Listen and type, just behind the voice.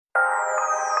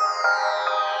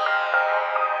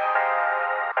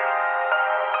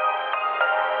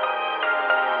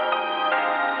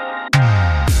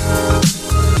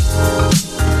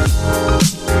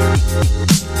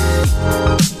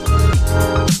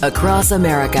Across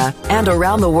America and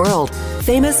around the world,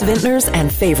 famous vintners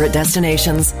and favorite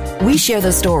destinations. We share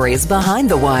the stories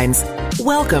behind the wines.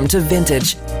 Welcome to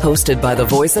Vintage, hosted by the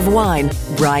voice of wine,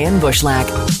 Brian Bushlack.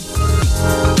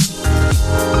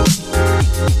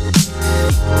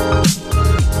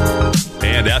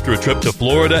 And after a trip to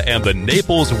Florida and the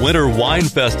Naples Winter Wine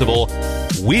Festival,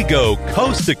 we go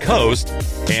coast to coast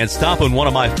and stop in one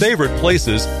of my favorite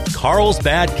places,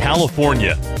 Carlsbad,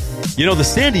 California. You know, the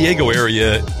San Diego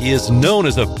area is known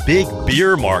as a big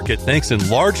beer market thanks in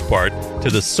large part to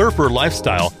the surfer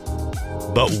lifestyle.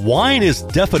 But wine is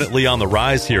definitely on the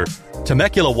rise here.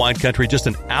 Temecula wine country just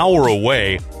an hour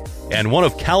away, and one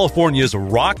of California's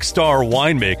rock star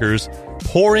winemakers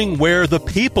pouring where the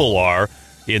people are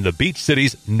in the beach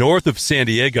cities north of San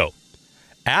Diego.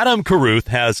 Adam Carruth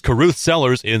has Carruth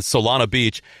Cellars in Solana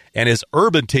Beach, and his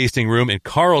urban tasting room in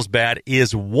Carlsbad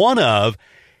is one of,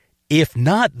 if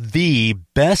not the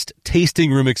best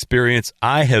tasting room experience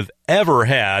I have ever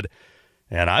had.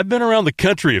 And I've been around the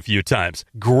country a few times.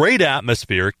 Great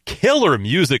atmosphere, killer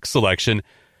music selection,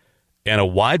 and a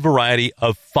wide variety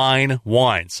of fine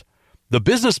wines. The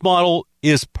business model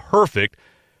is perfect.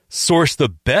 Source the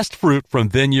best fruit from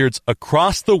vineyards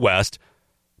across the West,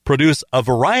 produce a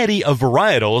variety of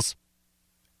varietals,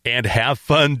 and have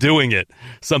fun doing it.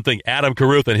 Something Adam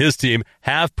Carruth and his team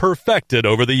have perfected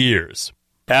over the years.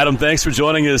 Adam, thanks for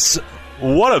joining us.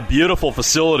 What a beautiful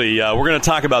facility. We're going to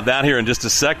talk about that here in just a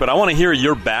sec, but I want to hear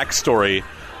your backstory.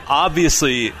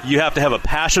 Obviously, you have to have a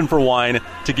passion for wine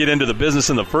to get into the business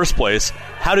in the first place.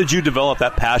 How did you develop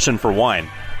that passion for wine?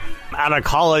 Out of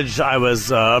college, I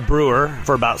was a brewer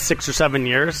for about 6 or 7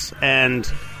 years,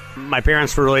 and my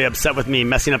parents were really upset with me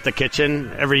messing up the kitchen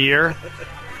every year.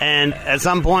 And at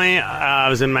some point, I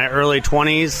was in my early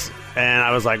 20s, and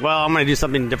I was like, well, I'm going to do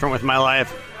something different with my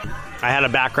life. I had a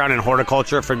background in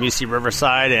horticulture from UC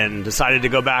Riverside and decided to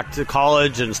go back to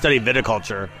college and study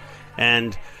viticulture.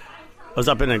 And I was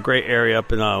up in a great area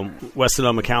up in West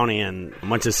Sonoma County and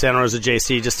went to Santa Rosa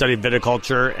JC, just studied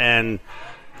viticulture, and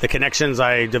the connections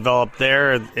I developed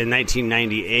there in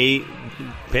 1998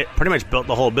 pretty much built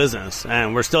the whole business.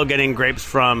 And we're still getting grapes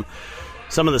from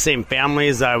some of the same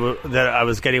families that I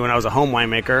was getting when I was a home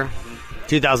winemaker.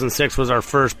 2006 was our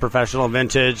first professional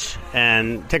vintage,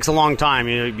 and it takes a long time.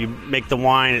 You make the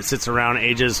wine, it sits around,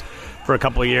 ages for a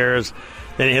couple of years,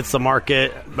 then it hits the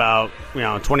market about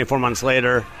 24 months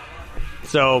later.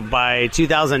 So by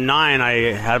 2009, I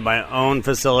had my own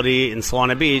facility in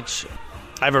Solana Beach.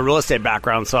 I have a real estate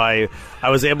background, so I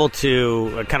was able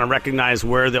to kind of recognize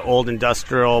where the old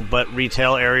industrial but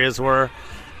retail areas were,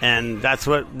 and that's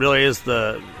what really is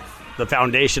the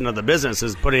foundation of the business,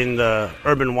 is putting the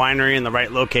urban winery in the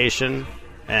right location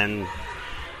and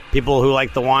people who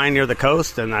like the wine near the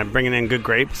coast, and I'm bringing in good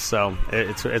grapes, so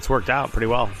it's worked out pretty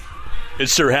well. It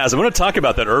sure has. I'm going to talk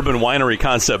about that urban winery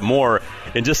concept more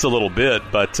in just a little bit,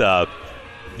 but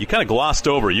you kind of glossed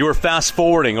over. You were fast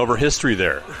forwarding over history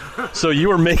there. So you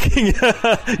were making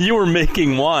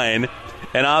wine,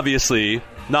 and obviously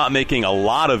not making a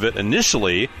lot of it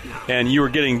initially, and you were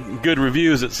getting good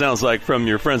reviews, it sounds like, from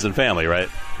your friends and family, right?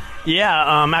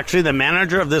 Yeah, actually the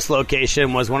manager of this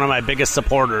location was one of my biggest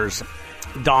supporters,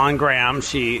 Dawn Graham.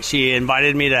 She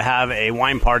invited me to have a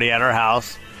wine party at her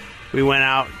house. We went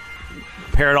out,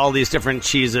 paired all these different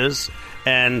cheeses,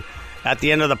 and at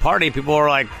the end of the party, people were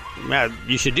like, "Man,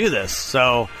 you should do this."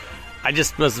 So I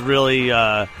just was really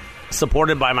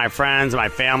supported by my friends and my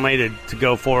family to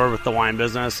go forward with the wine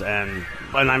business, and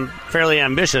I'm fairly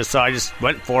ambitious, so I just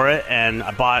went for it, and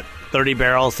I bought 30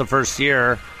 barrels the first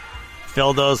year,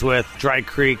 filled those with Dry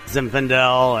Creek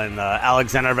Zinfandel and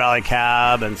Alexander Valley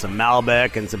Cab and some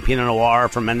Malbec and some Pinot Noir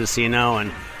from Mendocino, and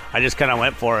I just kind of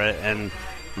went for it, and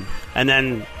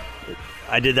then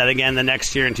I did that again the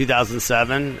next year in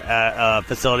 2007 at a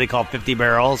facility called 50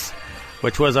 Barrels,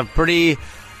 which was a pretty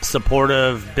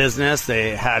supportive business.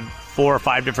 They had 4 or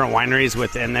 5 different wineries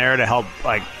within there to help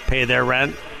pay their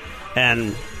rent.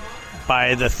 And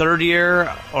by the third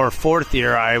year or fourth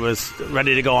year, I was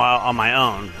ready to go out on my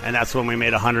own. And that's when we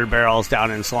made 100 barrels down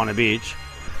in Solana Beach.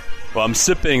 Well, I'm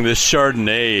sipping this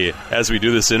Chardonnay as we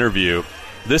do this interview.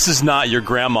 This is not your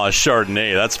grandma's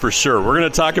Chardonnay, that's for sure. We're going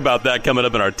to talk about that coming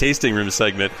up in our tasting room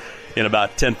segment in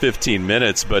about 10-15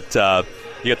 minutes. But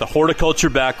you got the horticulture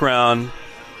background.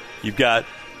 You've got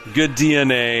good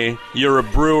DNA. You're a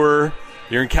brewer.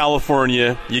 You're in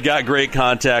California. You got great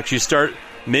contacts. You start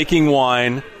making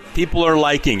wine. People are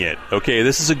liking it. Okay,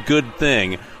 this is a good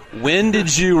thing. When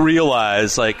did you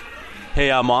realize,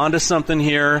 hey, I'm onto something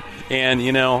here, and,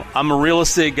 I'm a real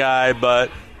estate guy,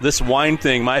 but this wine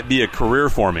thing might be a career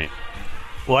for me?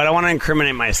 Well, I don't want to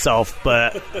incriminate myself,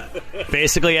 but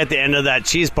basically at the end of that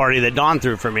cheese party that Don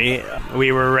threw for me,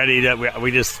 we were ready to,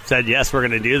 we just said, yes, we're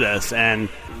going to do this. And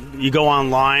you go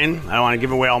online, I don't want to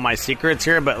give away all my secrets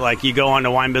here, but like you go on to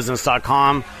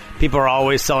winebusiness.com, people are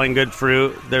always selling good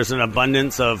fruit. There's an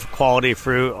abundance of quality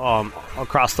fruit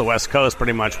across the West Coast,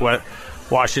 pretty much,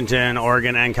 Washington,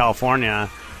 Oregon, and California.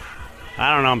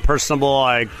 I don't know, I'm personable.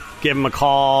 I give them a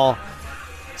call,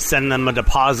 send them a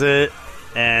deposit,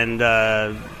 and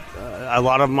a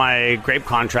lot of my grape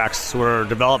contracts were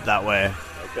developed that way.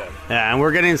 Okay. Yeah, and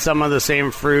we're getting some of the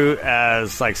same fruit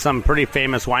as like some pretty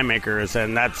famous winemakers,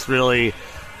 and that's really,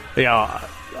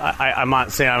 I'm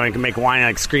not saying I'm going to make wine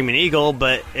like Screaming Eagle,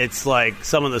 but it's like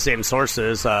some of the same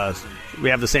sources. We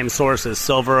have the same sources,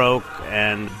 Silver Oak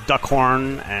and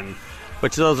Duckhorn, and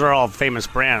which those are all famous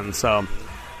brands. So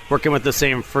working with the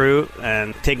same fruit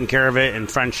and taking care of it in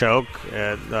French oak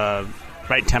at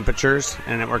right temperatures,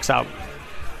 and it works out.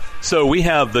 So we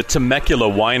have the Temecula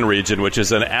wine region, which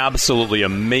is an absolutely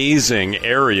amazing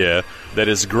area that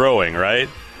is growing, right?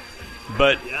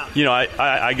 But,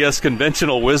 I guess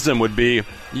conventional wisdom would be,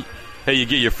 hey, you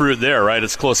get your fruit there, right?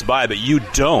 It's close by, but you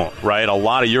don't, right? A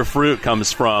lot of your fruit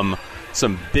comes from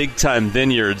some big-time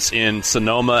vineyards in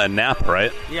Sonoma and Napa,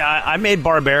 right? Yeah, I made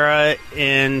Barbera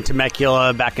in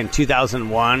Temecula back in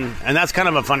 2001, and that's kind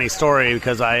of a funny story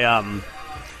because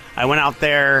I went out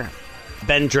there.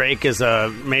 Ben Drake is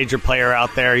a major player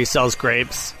out there. He sells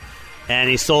grapes, and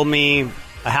he sold me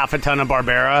a half a ton of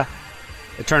Barbera.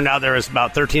 It turned out there was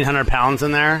about 1,300 pounds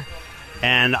in there,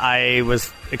 and I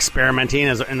was experimenting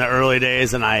in the early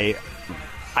days, and I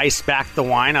iced back the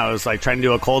wine. I was like trying to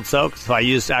do a cold soak, so I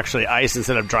used actually ice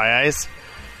instead of dry ice.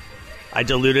 I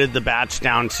diluted the batch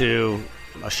down to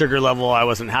a sugar level I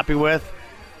wasn't happy with,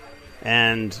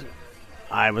 and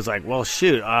I was like, well,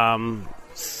 shoot.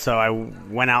 So I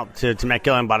went out to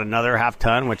Temecula and bought another half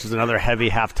ton, which is another heavy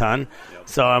half ton. Yep.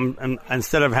 So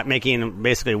instead of making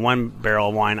basically one barrel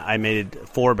of wine, I made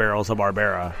 4 barrels of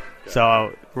Barbera. Okay.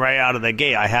 So right out of the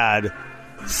gate, I had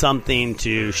something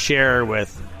to share with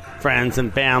friends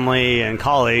and family and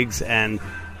colleagues, and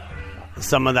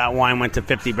some of that wine went to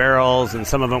 50 barrels, and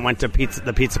some of it went to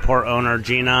the Pizza Port owner,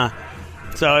 Gina.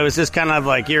 So it was just kind of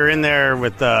like you're in there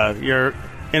with you're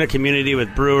in a community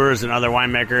with brewers and other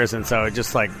winemakers, and so it just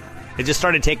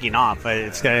started taking off.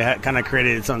 It's kind of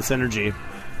created its own synergy.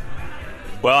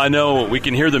 Well, I know we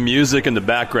can hear the music in the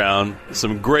background,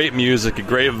 some great music, a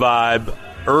great vibe,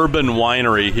 urban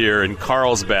winery here in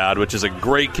Carlsbad, which is a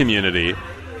great community.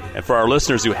 And for our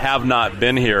listeners who have not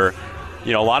been here,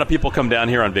 a lot of people come down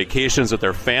here on vacations with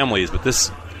their families, but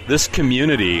this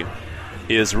community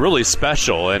is really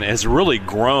special and has really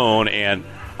grown, and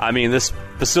I mean, this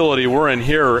facility we're in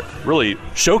here really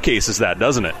showcases that,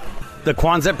 doesn't it? The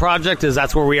Quonset Project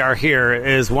that's where we are here,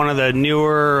 is one of the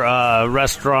newer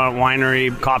restaurant,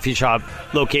 winery, coffee shop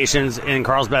locations in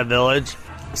Carlsbad Village.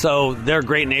 So they're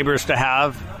great neighbors to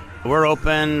have. We're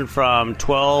open from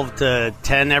 12 to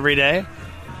 10 every day.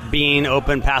 Being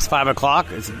open past 5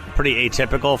 o'clock is pretty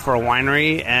atypical for a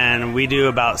winery, and we do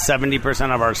about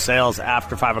 70% of our sales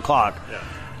after 5 o'clock. Yeah.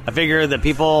 I figure that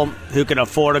people who can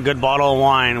afford a good bottle of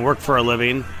wine work for a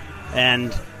living,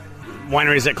 and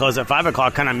wineries that close at 5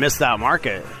 o'clock kind of miss that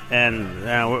market. And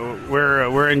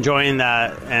we're enjoying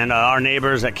that. And our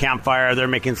neighbors at Campfire, they're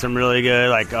making some really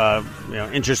good,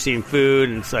 interesting food,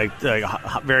 and it's like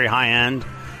very high end.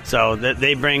 So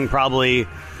they bring probably,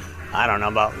 I don't know,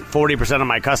 about 40% of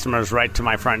my customers right to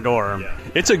my front door. Yeah.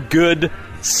 It's a good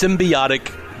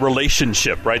symbiotic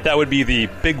relationship, right? That would be the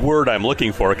big word I'm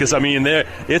looking for, because I mean,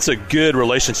 it's a good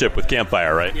relationship with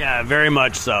Campfire, right? Yeah, very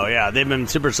much so. Yeah, they've been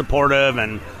super supportive,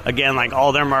 and again, like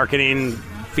all their marketing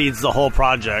feeds the whole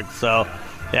project. So,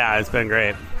 yeah, it's been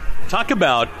great. Talk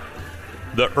about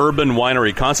the urban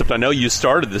winery concept. I know you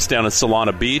started this down in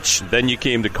Solana Beach, then you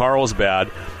came to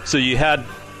Carlsbad, so you had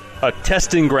a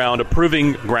testing ground, a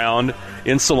proving ground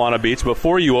in Solana Beach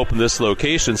before you opened this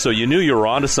location. So you knew you were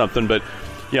onto something, but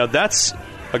that's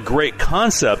a great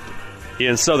concept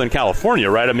in Southern California,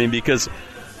 right? I mean, because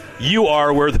you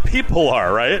are where the people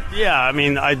are, right? Yeah, I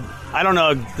mean, I don't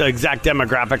know the exact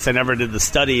demographics. I never did the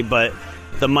study, but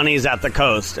the money's at the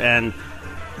coast. And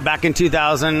back in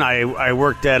 2000, I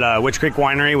worked at Witch Creek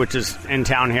Winery, which is in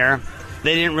town here.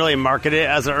 They didn't really market it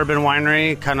as an urban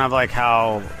winery, kind of like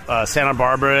how Santa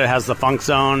Barbara has the Funk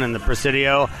Zone and the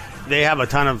Presidio. They have a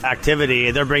ton of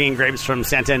activity. They're bringing grapes from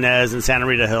Santa Ynez and Santa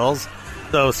Rita Hills.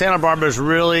 So Santa Barbara is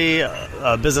really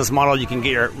a business model you can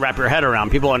wrap your head around.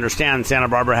 People understand Santa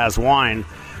Barbara has wine.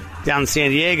 Down in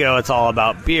San Diego, it's all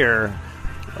about beer.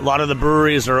 A lot of the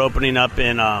breweries are opening up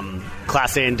in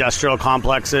Class A industrial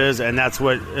complexes, and that's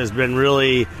what has been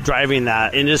really driving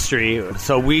that industry.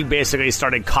 So we basically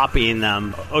started copying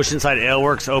them. Oceanside Ale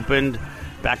Works opened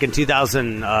back in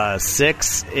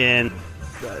 2006 in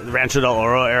the Rancho Del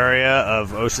Oro area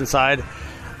of Oceanside.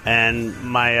 And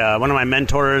my one of my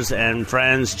mentors and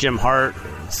friends, Jim Hart,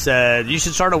 said, you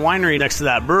should start a winery next to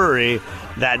that brewery.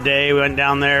 That day we went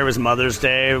down there. It was Mother's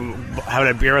Day, having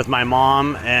a beer with my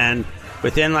mom, and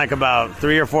within like about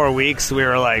 3 or 4 weeks, we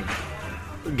were like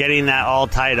getting that all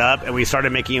tied up, and we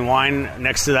started making wine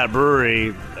next to that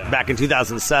brewery back in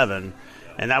 2007,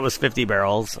 and that was 50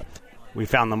 barrels. We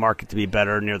found the market to be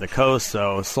better near the coast,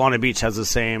 so Solana Beach has the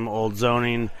same old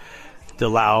zoning to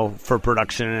allow for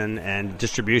production and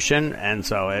distribution, and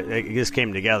so it just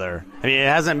came together. I mean, it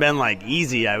hasn't been like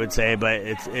easy, I would say, but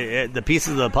the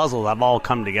pieces of the puzzle have all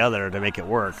come together to make it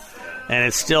work. And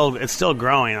it's still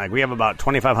growing. Like, we have about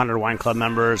 2,500 wine club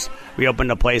members. We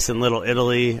opened a place in Little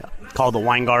Italy called the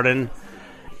Wine Garden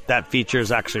that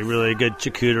features actually really good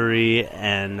charcuterie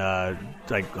and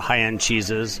like high-end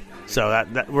cheeses. So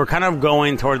that we're kind of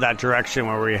going toward that direction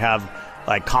where we have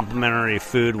like complimentary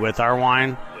food with our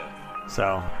wine.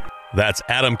 So that's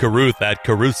Adam Carruth at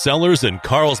Carruth Cellars in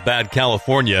Carlsbad,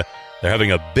 California. They're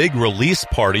having a big release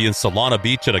party in Solana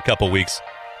Beach in a couple weeks.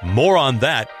 More on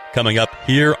that coming up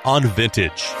here on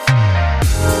Vintage.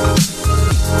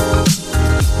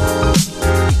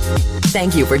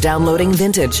 Thank you for downloading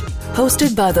Vintage,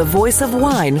 hosted by the voice of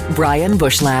wine, Brian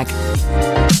Bushlack.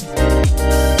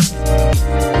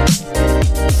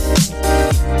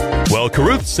 Well,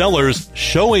 Carruth Cellars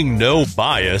showing no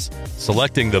bias,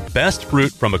 selecting the best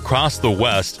fruit from across the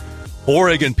West,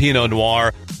 Oregon Pinot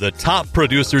Noir, the top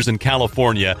producers in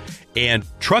California, and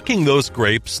trucking those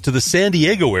grapes to the San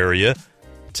Diego area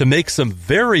to make some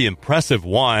very impressive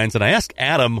wines. And I asked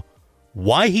Adam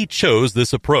why he chose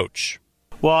this approach.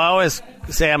 Well, I always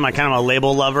say I'm kind of a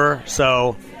label lover,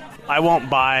 so I won't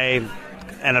buy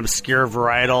an obscure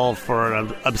varietal for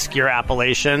an obscure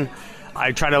appellation.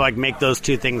 I try to like make those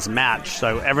two things match.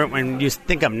 So when you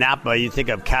think of Napa, you think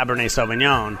of Cabernet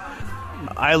Sauvignon.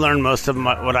 I learned most of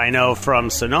what I know from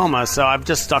Sonoma, so I've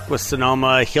just stuck with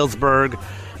Sonoma. Healdsburg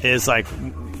is like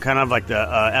kind of like the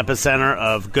epicenter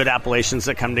of good appellations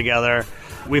that come together.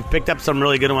 We've picked up some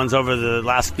really good ones over the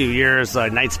last few years.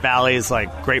 Knights Valley is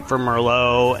like great for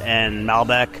Merlot and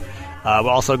Malbec.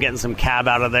 We're also getting some Cab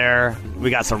out of there. We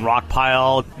got some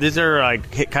Rockpile. These are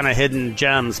like kind of hidden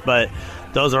gems, but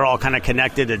those are all kind of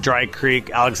connected to Dry Creek,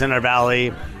 Alexander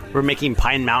Valley. We're making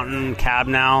Pine Mountain Cab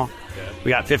now.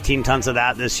 We got 15 tons of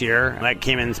that this year. That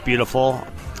came in, it's beautiful.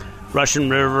 Russian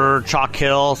River, Chalk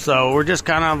Hill. So we're just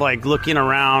kind of like looking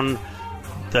around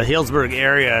the Healdsburg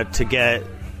area to get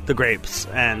the grapes.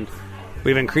 And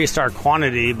we've increased our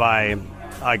quantity by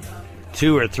like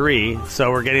 2 or 3.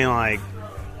 So we're getting like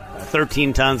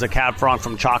 13 tons of Cab Franc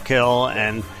from Chalk Hill,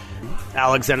 and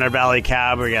Alexander Valley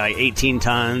Cab, we got like 18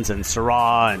 tons, and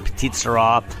Syrah and Petite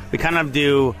Syrah. We kind of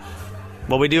do,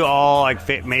 well, we do all like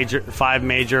 5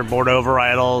 major Bordeaux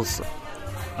varietals.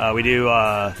 We do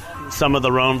some of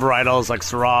the Rhone varietals like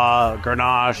Syrah,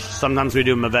 Grenache. Sometimes we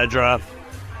do Mourvedre.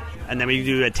 And then we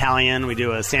do Italian, we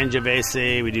do a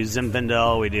Sangiovese, we do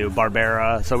Zinfandel, we do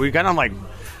Barbera. So we kind of like,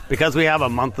 because we have a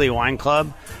monthly wine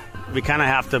club, we kind of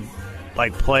have to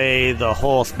like play the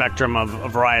whole spectrum of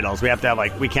varietals. We have to have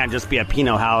like, we can't just be a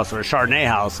Pinot house or a Chardonnay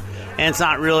house. And it's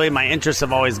not really, my interests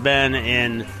have always been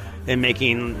in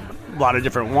making a lot of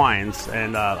different wines.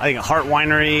 And I think Hart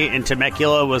Winery in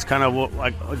Temecula was kind of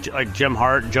like Jim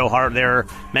Hart, Joe Hart, their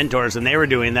mentors, and they were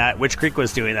doing that. Witch Creek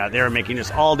was doing that. They were making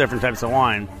just all different types of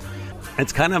wine.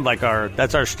 It's kind of like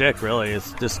that's our shtick, really.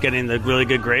 It's just getting the really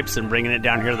good grapes and bringing it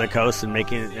down here to the coast and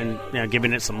making it, and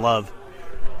giving it some love.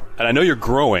 And I know you're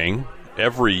growing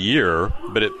every year,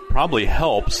 but it probably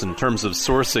helps in terms of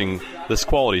sourcing this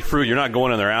quality fruit. You're not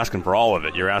going in there asking for all of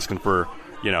it. You're asking for,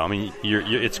 I mean,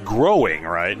 it's growing,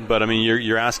 right? But I mean,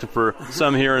 you're asking for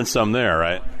some here and some there,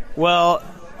 right? Well,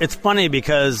 it's funny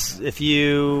because if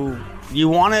you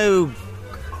want to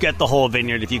get the whole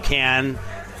vineyard if you can,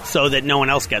 so that no one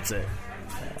else gets it.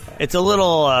 It's a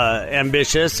little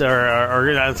ambitious, or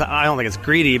I don't think it's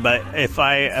greedy, but if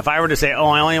I were to say, I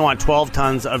only want 12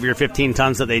 tons of your 15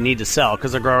 tons that they need to sell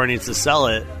because the grower needs to sell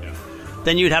it,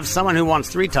 then you'd have someone who wants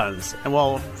 3 tons. And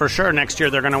well, for sure, next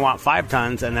year they're going to want 5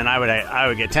 tons, and then I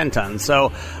would get 10 tons.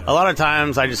 So a lot of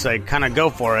times I just kind of go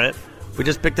for it. We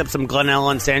just picked up some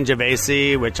Glenelg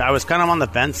Sangiovese, which I was kind of on the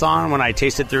fence on when I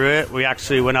tasted through it. We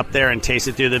actually went up there and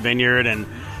tasted through the vineyard,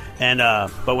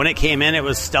 but when it came in, it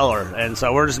was stellar. And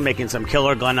so we're just making some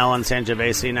killer Glenelg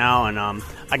Sangiovese now. And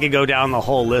I could go down the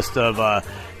whole list of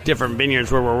different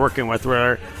vineyards where we're working with,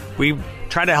 where we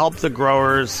try to help the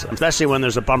growers, especially when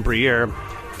there's a bumper year,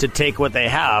 to take what they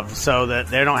have so that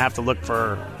they don't have to look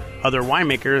for other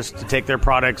winemakers to take their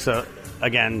products,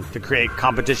 again, to create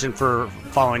competition for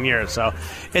following years. So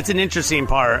it's an interesting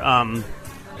part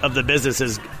of the business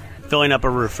is filling up a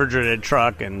refrigerated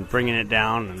truck and bringing it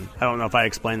down. And I don't know if I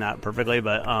explained that perfectly,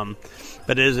 but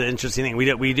it is an interesting thing.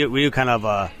 We do kind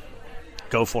of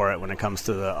go for it when it comes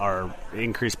to our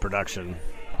increased production.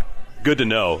 Good to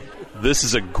know. This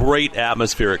is a great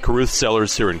atmosphere at Caruth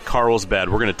Cellars here in Carlsbad.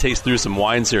 We're going to taste through some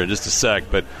wines here in just a sec,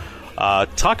 but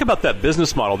talk about that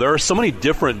business model. There are so many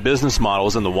different business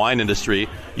models in the wine industry.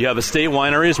 You have estate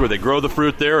wineries where they grow the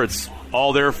fruit there. It's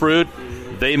all their fruit.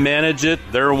 They manage it.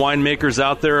 There are winemakers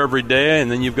out there every day.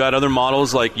 And then you've got other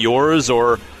models like yours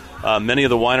or many of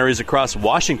the wineries across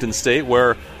Washington State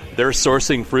where they're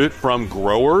sourcing fruit from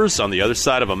growers on the other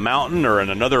side of a mountain or in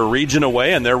another region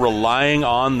away, and they're relying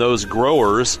on those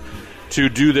growers to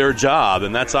do their job.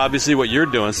 And that's obviously what you're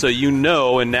doing. So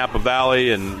in Napa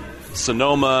Valley and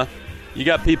Sonoma, you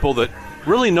got people that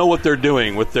really know what they're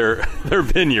doing with their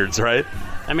vineyards, right?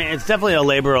 I mean, it's definitely a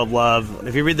labor of love.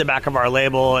 If you read the back of our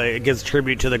label, it gives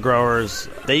tribute to the growers.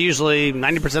 They usually,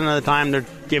 90% of the time, they're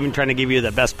trying to give you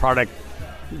the best product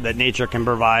that nature can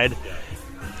provide.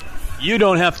 You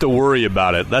don't have to worry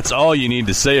about it. That's all you need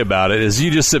to say about it is you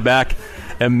just sit back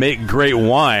and make great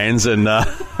wines, and the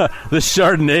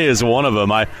Chardonnay is one of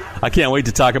them. I can't wait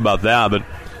to talk about that, but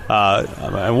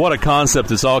and what a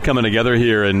concept. It's all coming together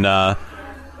here, and I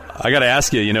got to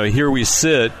ask you, here we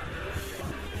sit.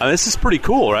 I mean, this is pretty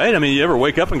cool, right? I mean, you ever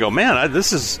wake up and go, man,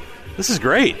 this is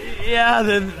great. Yeah,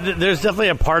 there's definitely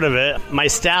a part of it. My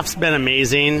staff's been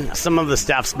amazing. Some of the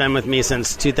staff's been with me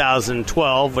since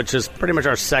 2012, which is pretty much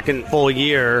our second full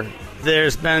year.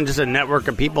 There's been just a network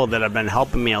of people that have been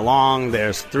helping me along.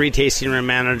 There's 3 tasting room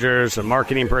managers, a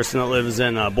marketing person that lives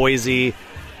in Boise,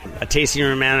 a tasting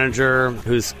room manager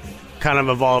who's kind of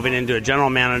evolving into a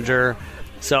general manager.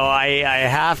 So I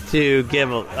have to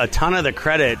give a ton of the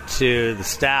credit to the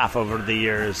staff over the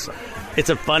years.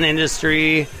 It's a fun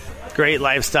industry, great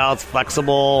lifestyle, it's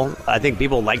flexible. I think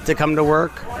people like to come to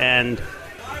work, and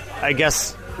I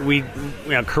guess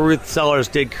Caruth Cellars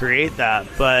did create that,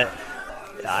 but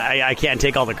I can't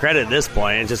take all the credit at this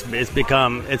point. It's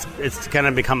kind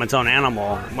of become its own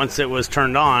animal. Once it was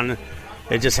turned on,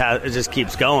 it just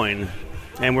keeps going.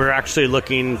 And we're actually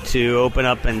looking to open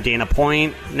up in Dana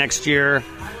Point next year,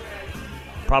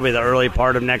 probably the early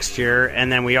part of next year.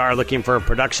 And then we are looking for a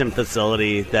production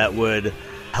facility that would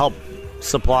help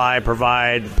supply,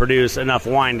 provide, produce enough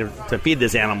wine to feed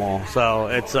this animal. So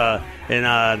it's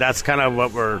that's kind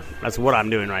of that's what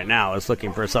I'm doing right now, is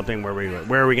looking for something where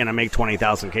are we going to make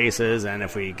 20,000 cases, and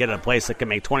if we get a place that can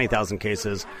make 20,000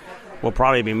 cases, we'll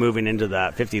probably be moving into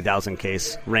that 50,000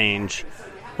 case range,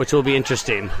 which will be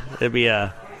interesting.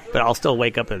 But I'll still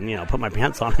wake up and put my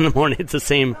pants on in the morning. It's the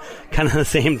same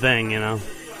thing,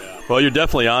 Well, you're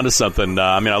definitely onto something.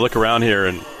 I look around here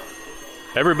and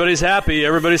everybody's happy,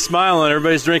 everybody's smiling,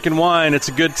 everybody's drinking wine. It's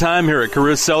a good time here at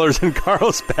Caruth Cellars in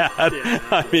Carlsbad.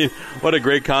 Yeah. What a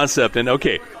great concept. And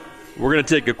okay, we're going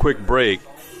to take a quick break,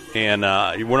 and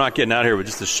we're not getting out here with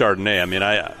just the Chardonnay.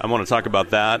 I want to talk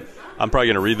about that. I'm probably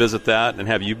going to revisit that and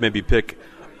have you maybe pick,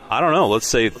 I don't know, let's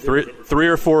say three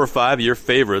or 4 or 5 of your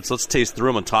favorites. Let's taste through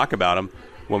them and talk about them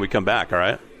when we come back, all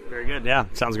right? Very good. Yeah,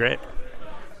 sounds great.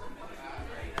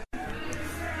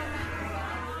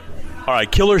 All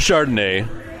right, Killer Chardonnay.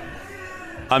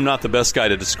 I'm not the best guy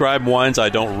to describe wines. I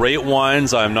don't rate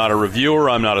wines. I'm not a reviewer.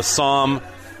 I'm not a somm.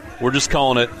 We're just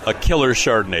calling it a Killer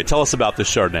Chardonnay. Tell us about this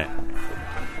Chardonnay.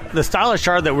 The style of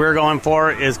Chard that we're going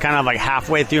for is kind of like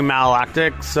halfway through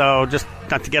malolactic. So just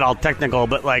not to get all technical,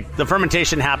 but like the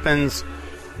fermentation happens,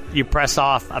 you press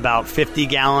off about 50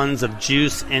 gallons of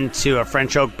juice into a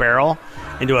French oak barrel,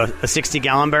 into a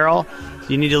 60-gallon barrel.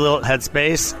 You need a little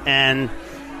headspace, and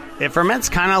it ferments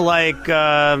kind of like,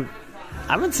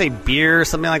 I would say beer,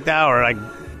 something like that, or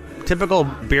like typical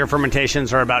beer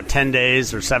fermentations are about 10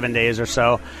 days or 7 days or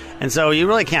so. And so you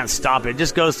really can't stop it. It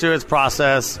just goes through its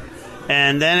process,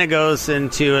 and then it goes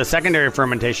into a secondary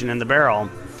fermentation in the barrel.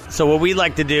 So what we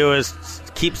like to do is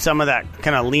keep some of that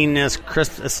kind of leanness,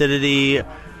 crisp acidity, a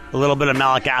little bit of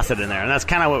malic acid in there, and that's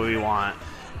kind of what we want.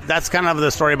 That's kind of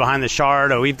the story behind the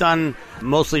Chard. We've done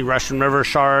mostly Russian River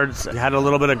Chards, had a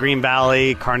little bit of Green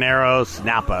Valley, Carneros,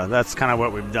 Napa. That's kind of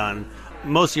what we've done.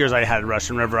 Most years I had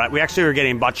Russian River. We actually were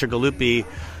getting Bacigalupi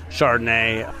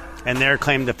Chardonnay, and their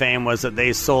claim to fame was that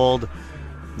they sold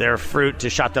their fruit to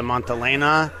Chateau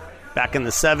Montelena back in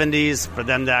the 70s for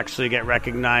them to actually get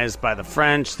recognized by the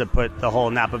French to put the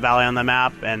whole Napa Valley on the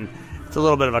map. And it's a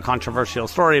little bit of a controversial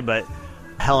story, but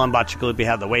Helen Bacigalupi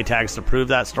had the way tags to prove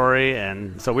that story,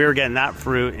 and so we were getting that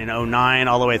fruit in 09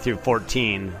 all the way through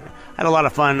 14. Had a lot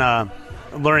of fun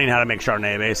learning how to make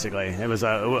Chardonnay, basically.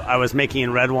 I was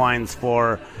making red wines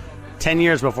for 10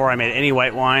 years before I made any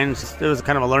white wines. It was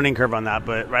kind of a learning curve on that,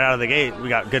 but right out of the gate, we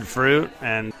got good fruit,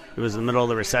 and it was in the middle of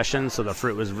the recession, so the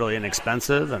fruit was really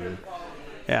inexpensive, and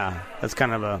yeah, that's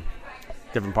kind of a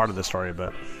different part of the story.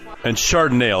 But And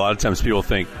Chardonnay, a lot of times people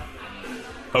think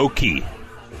oaky,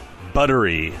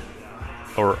 buttery,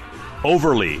 or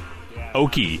overly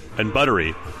oaky and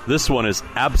buttery. This one is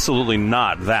absolutely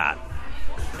not that.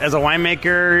 As a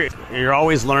winemaker, you're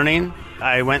always learning.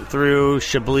 I went through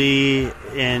Chablis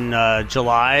in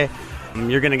July.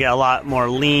 You're going to get a lot more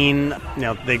lean.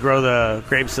 They grow the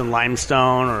grapes in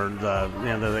limestone,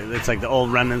 or it's like the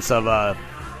old remnants of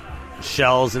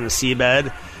shells in the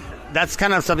seabed. That's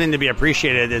kind of something to be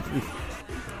appreciated.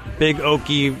 Big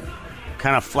oaky,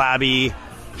 kind of flabby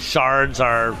shards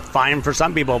are fine for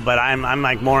some people, but I'm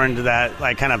like more into that,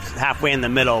 like kind of halfway in the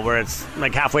middle, where it's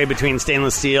like halfway between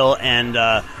stainless steel and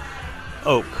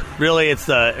oak. Really, it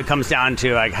comes down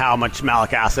to like how much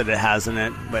malic acid it has in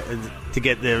it, but to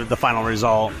get the final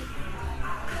result.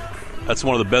 That's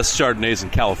one of the best Chardonnays in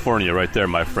California right there,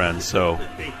 my friend. So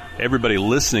everybody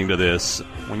listening to this,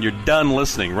 when you're done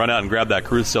listening, run out and grab that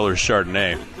Caruth Cellars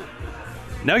Chardonnay.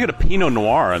 Now we got a Pinot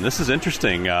Noir, and this is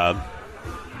interesting.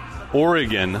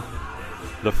 Oregon,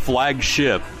 the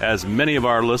flagship, as many of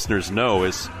our listeners know,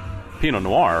 is Pinot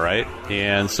Noir, right?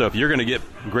 And so if you're going to get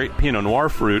great Pinot Noir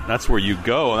fruit, that's where you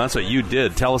go, and that's what you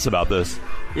did. Tell us about this.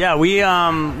 Yeah, we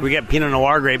get Pinot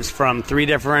Noir grapes from 3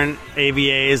 different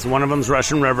AVAs. One of them's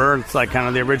Russian River. It's like kind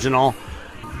of the original.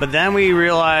 But then we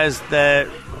realized that,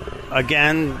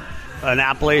 again, an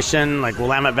appellation like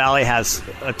Willamette Valley has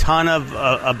a ton of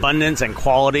abundance and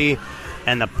quality,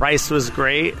 and the price was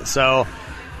great. So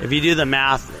if you do the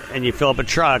math and you fill up a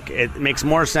truck, it makes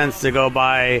more sense to go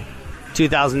buy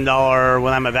 $2,000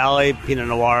 Willamette Valley Pinot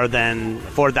Noir than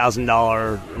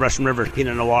 $4,000 Russian River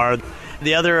Pinot Noir.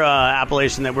 The other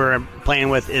appellation that we're playing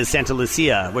with is Santa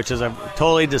Lucia, which is a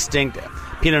totally distinct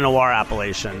Pinot Noir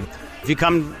appellation. If you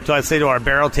come to, I'd say, to our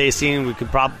barrel tasting, we could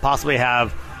possibly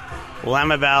have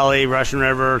Willamette Valley, Russian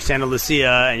River, Santa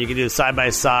Lucia, and you can do it side by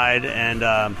side and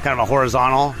kind of a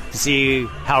horizontal to see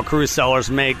how Caruth Cellars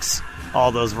makes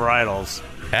all those varietals.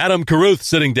 Adam Caruth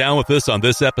sitting down with us on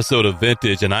this episode of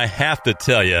Vintage, and I have to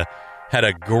tell you, had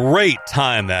a great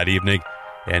time that evening.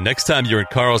 And next time you're in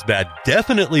Carlsbad,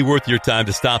 definitely worth your time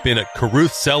to stop in at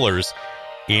Caruth Cellars.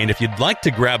 And if you'd like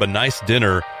to grab a nice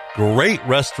dinner, great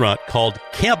restaurant called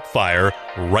Campfire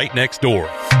right next door.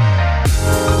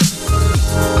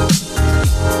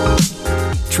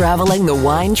 Traveling the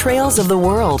wine trails of the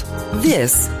world.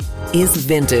 This is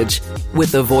Vintage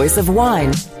with the voice of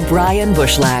wine, Brian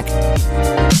Bushlack.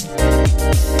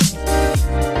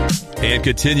 And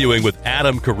continuing with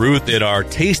Adam Caruth in our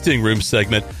tasting room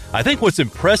segment, I think what's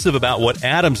impressive about what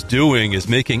Adam's doing is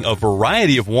making a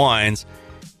variety of wines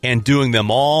and doing them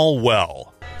all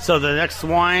well. So the next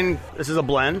wine, this is a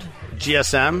blend,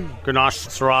 GSM, Grenache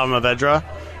Syrah Mourvedre.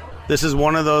 This is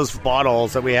one of those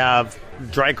bottles that we have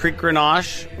Dry Creek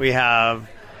Grenache, we have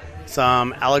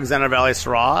some Alexander Valley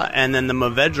Syrah, and then the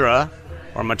Mourvedre,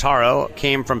 or Mataro,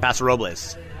 came from Paso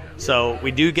Robles. So we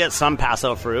do get some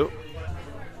Paso fruit.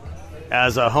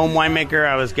 As a home winemaker,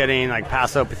 I was getting like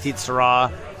Paso, Petite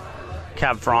Syrah,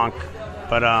 Cab Franc.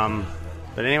 But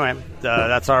anyway,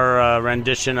 that's our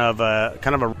rendition of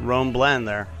kind of a Rhone blend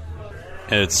there.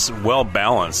 It's well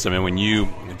balanced. I mean, when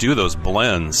you do those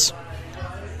blends,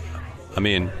 I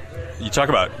mean, you talk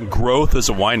about growth as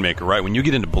a winemaker, right? When you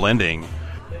get into blending,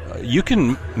 you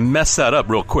can mess that up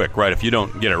real quick, right, if you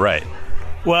don't get it right.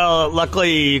 Well,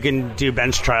 luckily you can do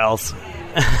bench trials.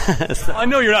 So. I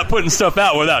know you're not putting stuff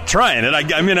out without trying it.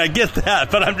 I mean, I get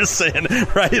that, but I'm just saying,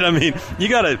 right? I mean, you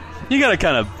gotta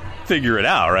kind of figure it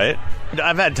out, right?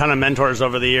 I've had a ton of mentors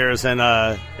over the years, and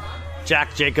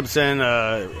Jack Jacobson,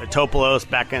 Topolos,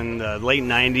 back in the late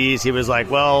 90s, he was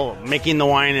like, well, making the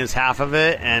wine is half of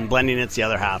it, and blending it's the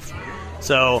other half.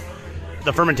 So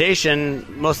the fermentation,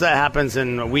 most of that happens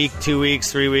in a week, 2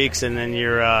 weeks, 3 weeks, and then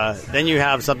then you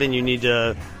have something you need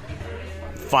to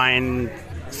find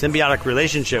symbiotic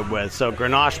relationship with. So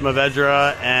Grenache,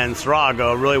 Mourvedre, and Syrah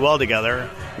go really well together,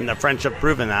 and the French have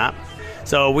proven that.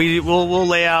 So we'll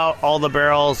lay out all the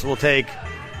barrels. We'll take,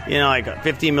 like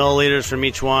 50 milliliters from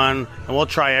each one, and we'll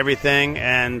try everything.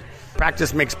 And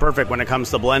practice makes perfect when it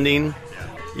comes to blending.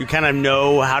 You kind of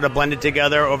know how to blend it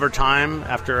together over time.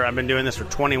 After I've been doing this for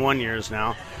 21 years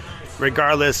now.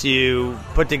 Regardless, you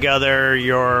put together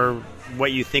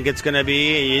what you think it's going to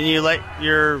be, and you let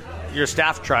your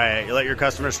staff try it. You let your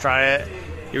customers try it,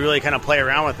 you really kind of play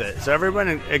around with it. So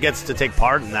everyone gets to take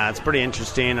part in that. It's pretty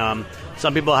interesting.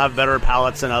 Some people have better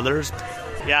palates than others.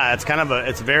 Yeah, it's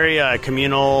it's very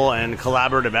communal and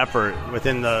collaborative effort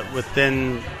within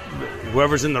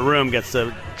whoever's in the room gets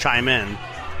to chime in.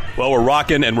 Well, we're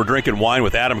rocking and we're drinking wine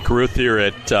with Adam Carruth here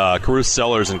at Carruth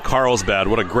Cellars in Carlsbad.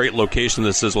 What a great location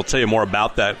this is. We'll tell you more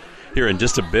about that here in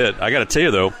just a bit. I got to tell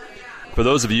you, though, for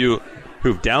those of you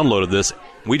who've downloaded this,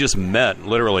 we just met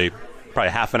literally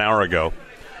probably half an hour ago.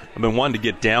 I've been wanting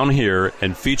to get down here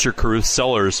and feature Carruth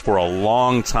Cellars for a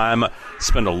long time.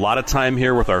 Spend a lot of time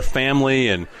here with our family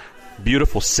and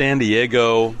beautiful San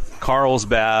Diego,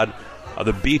 Carlsbad.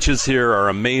 The beaches here are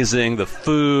amazing. The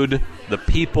food, the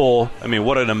people. I mean,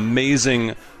 what an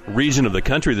amazing region of the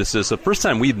country this is. The first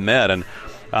time we've met, and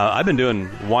I've been doing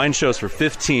wine shows for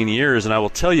 15 years, and I will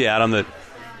tell you, Adam, that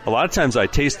a lot of times I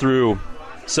taste through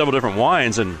several different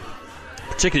wines, and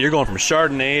particularly you're going from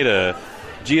Chardonnay to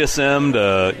GSM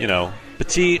to,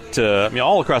 Petite to,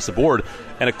 all across the board.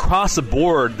 And across the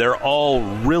board, they're all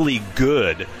really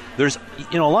good. There's,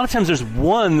 a lot of times there's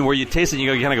one where you taste it and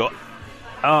you kind of go,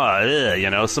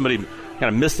 somebody kind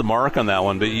of missed the mark on that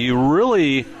one. But you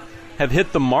really have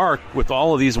hit the mark with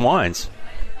all of these wines.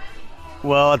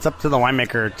 Well, it's up to the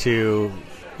winemaker to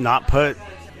not put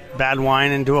bad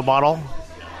wine into a bottle.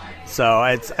 So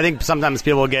I think sometimes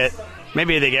people get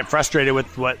frustrated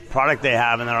with what product they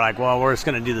have, and they're like, well, we're just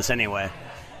going to do this anyway.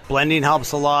 Blending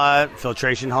helps a lot.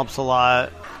 Filtration helps a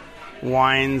lot.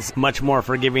 Wine's much more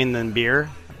forgiving than beer.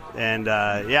 And,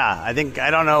 I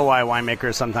don't know why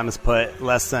winemakers sometimes put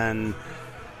less than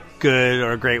good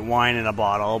or great wine in a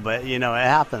bottle, but, it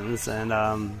happens. And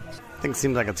I think it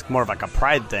seems like it's more of like a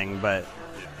pride thing, but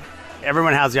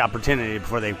everyone has the opportunity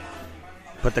before they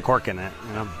put the cork in it,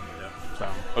 So.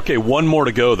 Okay, one more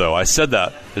to go, though. I said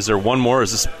that. Is there one more?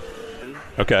 Is this...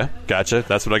 Okay, gotcha.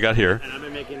 That's what I got here. And I've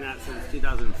been making that since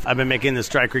 2005. I've been making this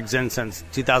Dry Creek Zin since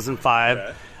 2005,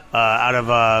 okay. Out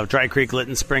of Dry Creek,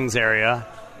 Lytton Springs area.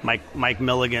 Mike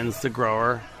Milligan's the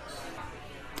grower.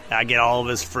 I get all of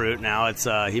his fruit now. It's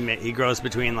he grows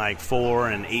between like 4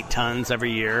 and 8 tons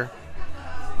every year.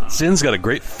 Zin's got a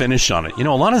great finish on it.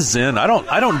 A lot of Zin. I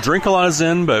don't drink a lot of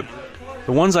Zin, but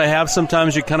the ones I have,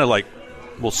 sometimes you kind of like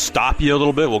will stop you a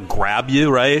little bit, will grab you,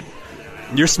 right?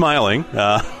 You're smiling.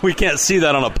 We can't see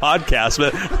that on a podcast,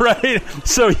 but right.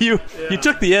 So you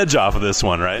took the edge off of this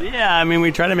one, right? Yeah,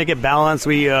 we try to make it balanced.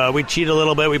 We cheat a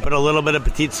little bit. We put a little bit of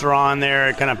Petite Sirah in there.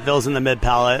 It kind of fills in the mid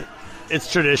palate. It's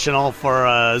traditional for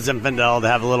Zinfandel to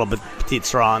have a little bit Petite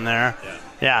Sirah in there.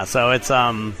 Yeah, so it's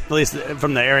at least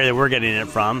from the area that we're getting it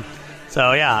from.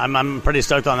 So yeah, I'm pretty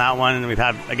stoked on that one. And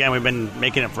we've been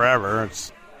making it forever.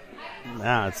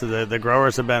 The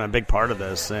growers have been a big part of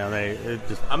this. I'm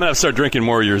gonna have to start drinking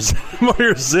more of your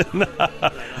Zin.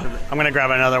 I'm gonna grab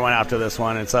another one after this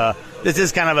one. This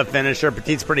is kind of a finisher.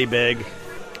 Petite's pretty big.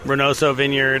 Reynoso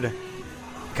Vineyard,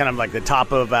 kind of like the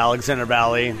top of Alexander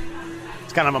Valley.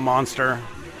 It's kind of a monster.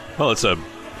 Well, it's a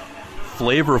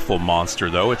flavorful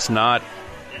monster, though. It's not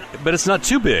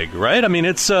too big, right?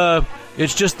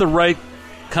 It's just the right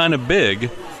kind of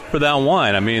big for that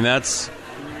wine. That's.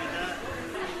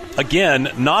 Again,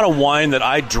 not a wine that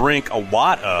I drink a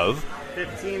lot of.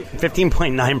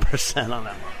 15.9% on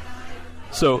that one.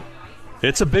 So,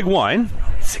 it's a big wine.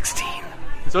 16.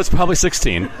 So it's probably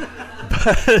 16.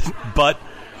 but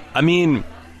I'm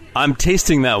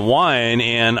tasting that wine,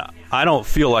 and I don't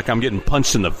feel like I'm getting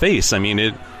punched in the face.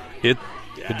 Again,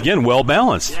 well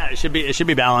balanced. Yeah, it should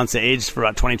be balanced. It aged for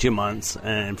about 22 months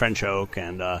in French oak,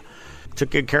 and took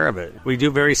good care of it. We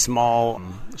do very small,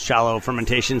 shallow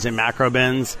fermentations in macro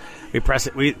bins. We press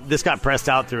it. This got pressed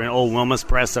out through an old Wilma's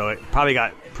press, so it probably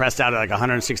got pressed out at like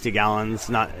 160 gallons.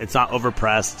 It's not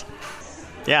overpressed.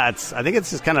 Yeah, I think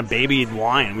it's just kind of babied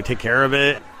wine. We take care of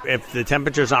it. If the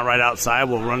temperature's not right outside,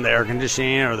 we'll run the air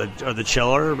conditioning or the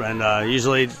chiller. And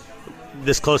usually,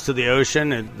 this close to the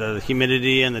ocean, the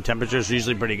humidity and the temperature is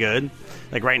usually pretty good.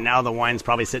 Like right now, the wine's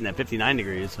probably sitting at 59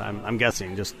 degrees. I'm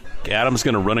guessing. Adam's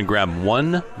going to run and grab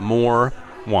one more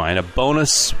wine, a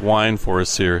bonus wine for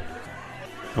us here.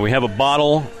 And we have a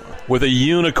bottle with a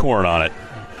unicorn on it.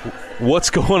 What's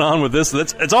going on with this?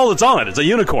 It's all that's on it. It's a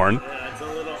unicorn.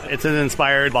 It's an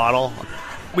inspired bottle.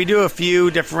 We do a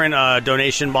few different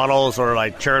donation bottles or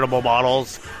like charitable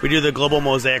bottles. We do the Global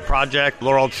Mosaic Project.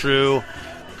 Laurel True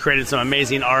created some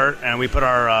amazing art, and we put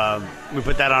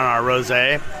that on our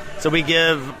rosé. So we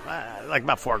give like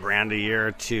about $4,000 a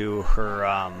year to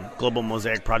her Global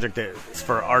Mosaic Project. It's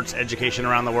for arts education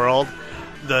around the world.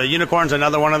 The unicorn's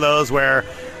another one of those where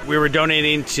we were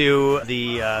donating to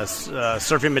the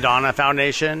Surfing Madonna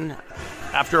Foundation.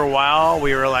 After a while,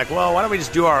 we were like, well, why don't we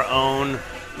just do our own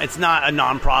It's not a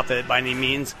nonprofit by any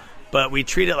means, but we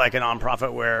treat it like a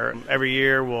nonprofit where every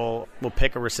year we'll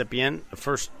pick a recipient. The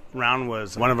first round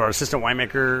was one of our assistant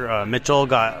winemaker, Mitchell,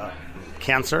 got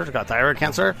thyroid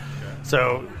cancer.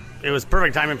 So it was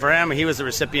perfect timing for him. He was the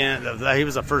recipient of that. He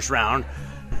was the first round.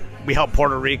 We helped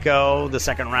Puerto Rico the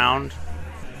second round.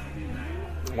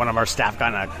 One of our staff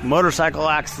got in a motorcycle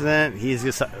accident. He's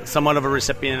just somewhat of a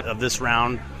recipient of this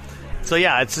round. So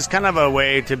yeah, it's just kind of a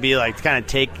way to be like, to kind of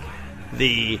take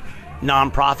the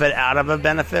nonprofit out of a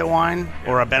benefit wine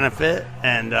or a benefit.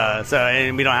 And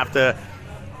and we don't have to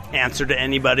answer to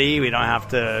anybody. We don't have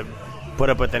to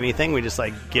put up with anything. We just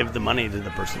like give the money to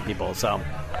the people. So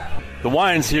the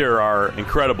wines here are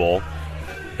incredible.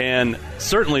 And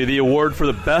certainly the award for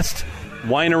the best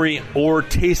winery or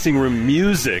tasting room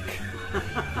music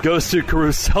goes to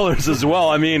Caruth Cellars as well.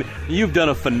 I mean, you've done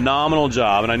a phenomenal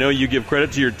job, and I know you give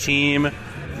credit to your team,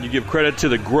 you give credit to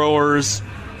the growers,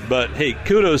 but hey,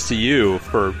 kudos to you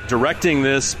for directing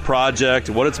this project,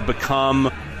 what it's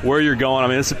become, where you're going. I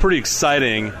mean, it's pretty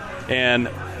exciting, and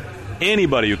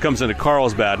anybody who comes into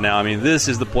Carlsbad now, I mean, this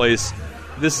is the place,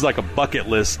 this is like a bucket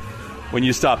list when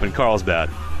you stop in Carlsbad.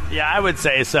 Yeah, I would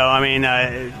say so. I mean,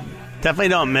 definitely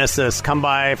don't miss this. Come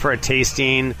by for a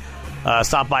tasting.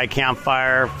 Stop by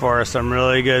Campfire for some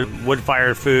really good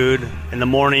wood-fired food. In the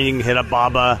morning, you can hit up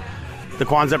Baba. The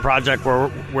Quonset Project,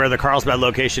 where the Carlsbad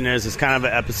location is kind of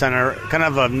an epicenter, kind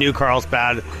of a new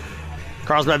Carlsbad.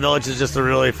 Carlsbad Village is just a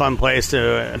really fun place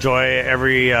to enjoy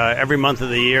every month of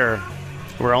the year.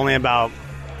 We're only about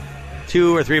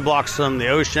 2 or 3 blocks from the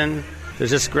ocean.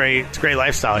 There's just it's great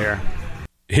lifestyle here.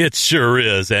 It sure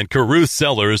is, and Caruth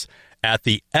Cellars at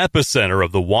the epicenter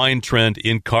of the wine trend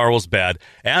in Carlsbad.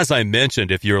 As I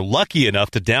mentioned, if you're lucky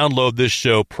enough to download this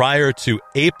show prior to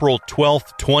April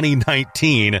 12th,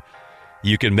 2019,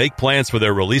 you can make plans for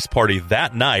their release party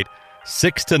that night,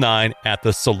 6 to 9 at the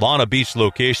Solana Beach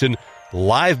location.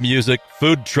 Live music,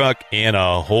 food truck, and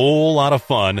a whole lot of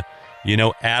fun. You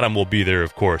know Adam will be there,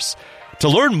 of course. To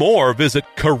learn more, visit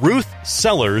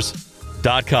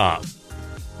CaruthCellars.com.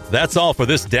 That's all for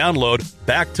this download.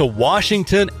 Back to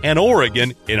Washington and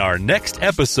Oregon in our next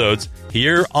episodes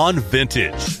here on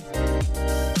Vintage.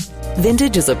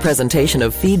 Vintage is a presentation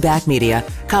of Feedback Media.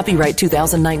 Copyright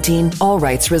 2019, all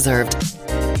rights reserved.